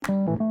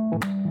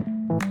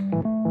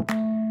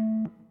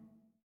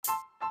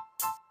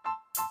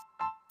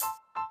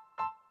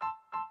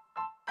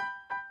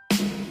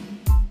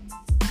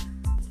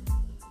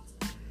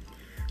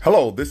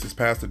Hello, this is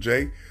Pastor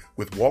Jay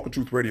with Walk of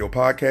Truth Radio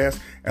Podcast,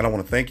 and I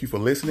want to thank you for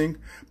listening,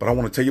 but I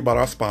want to tell you about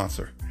our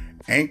sponsor,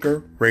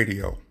 Anchor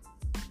Radio.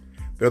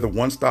 They're the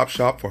one-stop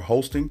shop for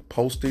hosting,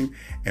 posting,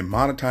 and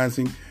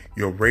monetizing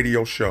your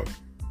radio show.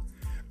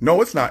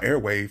 No, it's not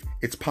airwave,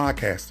 it's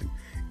podcasting.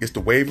 It's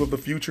the wave of the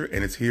future,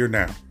 and it's here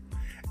now.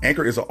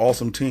 Anchor is an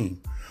awesome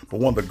team, but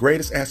one of the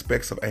greatest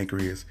aspects of Anchor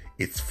is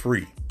it's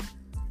free.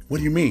 What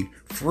do you mean,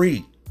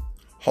 free?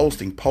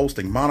 Hosting,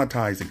 posting,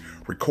 monetizing,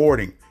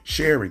 recording,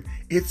 sharing,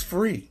 it's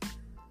free.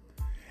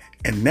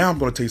 And now I'm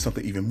going to tell you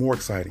something even more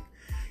exciting.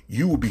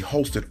 You will be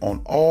hosted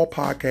on all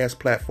podcast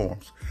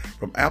platforms,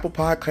 from Apple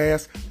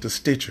Podcasts to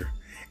Stitcher.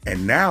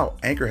 And now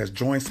Anchor has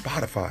joined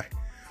Spotify.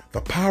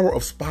 The power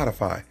of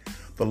Spotify,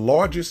 the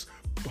largest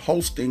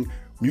hosting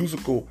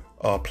musical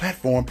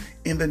platform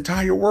in the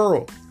entire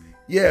world.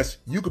 Yes,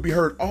 you could be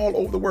heard all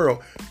over the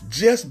world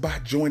just by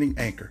joining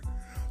Anchor.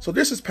 So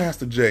this is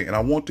Pastor Jay, and I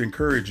want to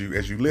encourage you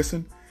as you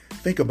listen,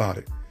 think about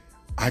it.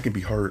 I can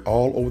be heard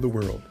all over the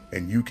world,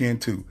 and you can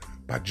too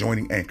by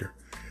joining Anchor.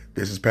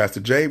 This is Pastor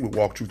Jay with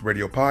Walk Truth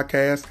Radio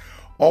Podcast.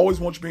 Always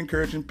want you to be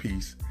encouraged in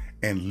peace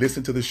and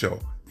listen to the show.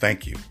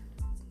 Thank you.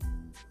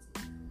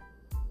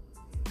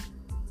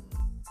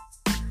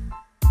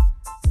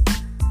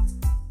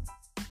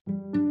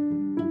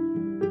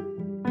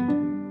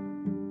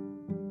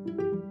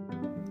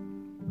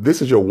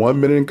 This is your 1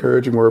 minute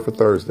encouraging word for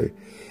Thursday.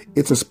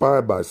 It's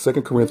inspired by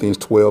 2 Corinthians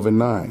 12 and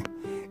 9.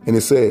 And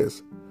it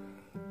says,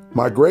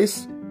 "My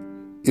grace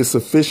is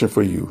sufficient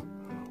for you,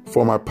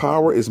 for my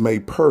power is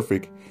made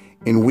perfect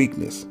in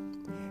weakness."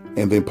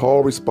 And then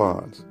Paul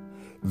responds,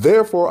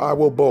 "Therefore I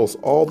will boast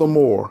all the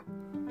more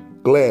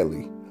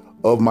gladly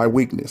of my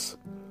weakness,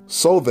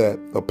 so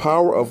that the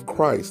power of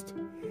Christ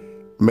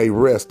may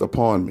rest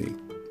upon me."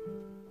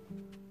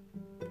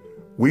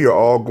 We are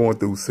all going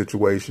through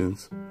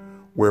situations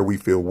where we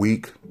feel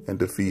weak and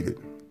defeated.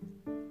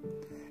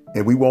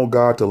 And we want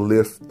God to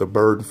lift the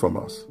burden from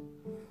us.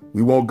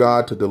 We want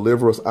God to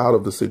deliver us out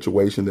of the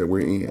situation that we're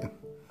in.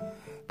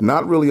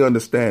 Not really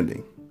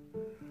understanding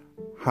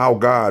how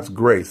God's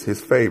grace, his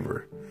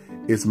favor,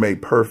 is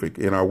made perfect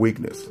in our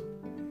weakness.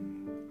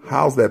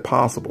 How's that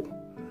possible?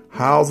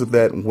 How's it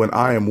that when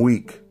I am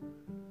weak,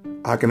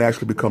 I can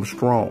actually become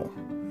strong?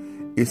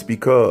 It's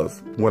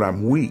because when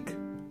I'm weak,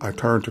 I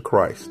turn to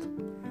Christ.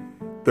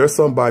 There's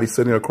somebody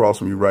sitting across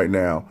from you right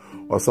now,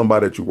 or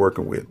somebody that you're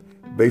working with.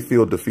 They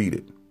feel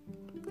defeated,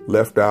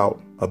 left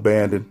out,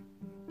 abandoned,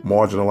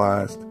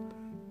 marginalized.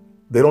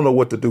 They don't know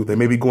what to do. They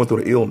may be going through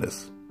an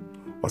illness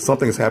or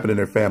something has happened in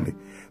their family.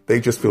 They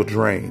just feel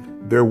drained.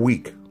 They're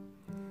weak.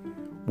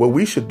 What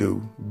we should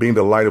do, being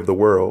the light of the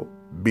world,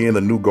 being the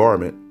new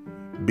garment,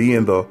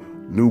 being the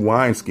new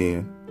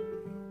wineskin,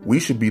 we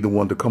should be the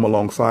one to come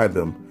alongside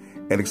them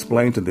and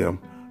explain to them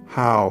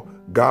how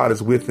God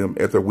is with them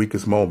at their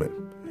weakest moment.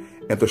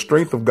 And the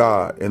strength of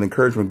God and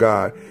encouragement of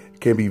God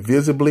can be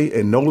visibly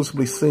and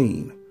noticeably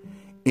seen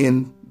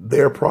in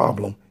their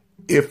problem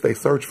if they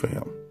search for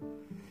him.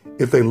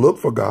 If they look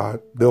for God,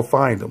 they'll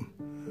find him.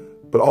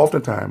 But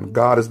oftentimes,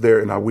 God is there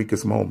in our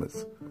weakest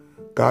moments.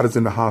 God is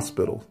in the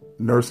hospital,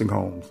 nursing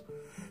homes,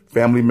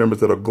 family members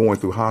that are going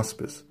through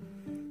hospice.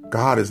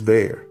 God is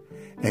there,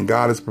 and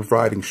God is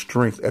providing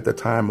strength at the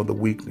time of the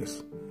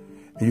weakness.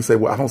 And you say,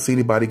 well, I don't see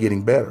anybody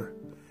getting better.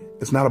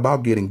 It's not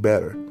about getting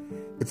better.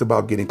 It's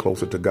about getting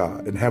closer to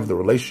God and having the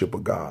relationship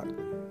with God.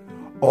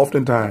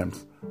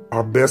 Oftentimes,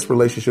 our best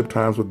relationship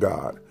times with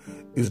God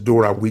is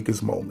during our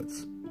weakest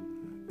moments.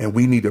 And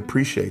we need to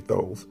appreciate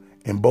those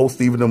and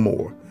boast even the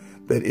more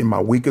that in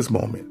my weakest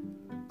moment,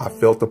 I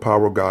felt the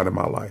power of God in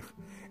my life.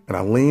 And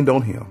I leaned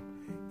on him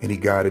and he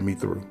guided me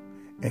through.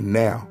 And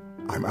now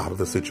I'm out of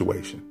the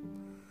situation.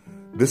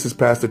 This is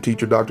Pastor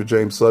Teacher Dr.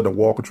 James Sutton of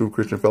Walk of Truth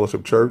Christian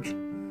Fellowship Church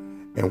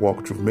and Walk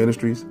of Truth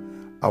Ministries.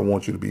 I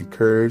want you to be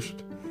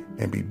encouraged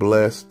and be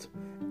blessed.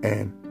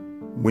 And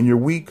when you're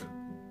weak,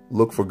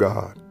 look for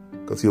God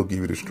because he'll give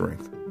you the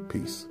strength.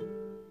 Peace.